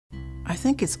I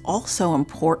think it's also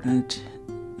important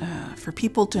for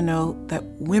people to know that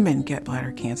women get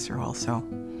bladder cancer also.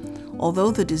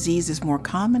 Although the disease is more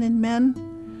common in men,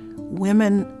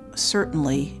 women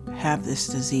certainly have this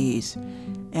disease.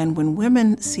 And when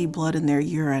women see blood in their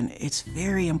urine, it's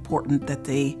very important that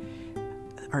they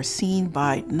are seen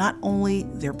by not only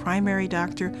their primary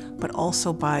doctor, but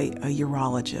also by a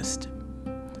urologist.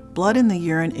 Blood in the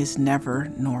urine is never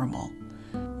normal.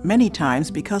 Many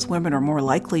times, because women are more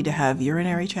likely to have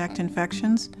urinary tract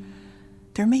infections,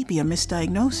 there may be a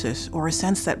misdiagnosis or a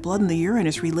sense that blood in the urine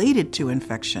is related to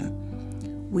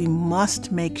infection. We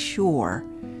must make sure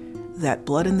that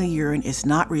blood in the urine is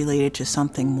not related to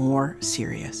something more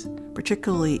serious,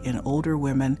 particularly in older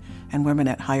women and women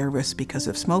at higher risk because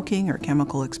of smoking or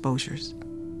chemical exposures.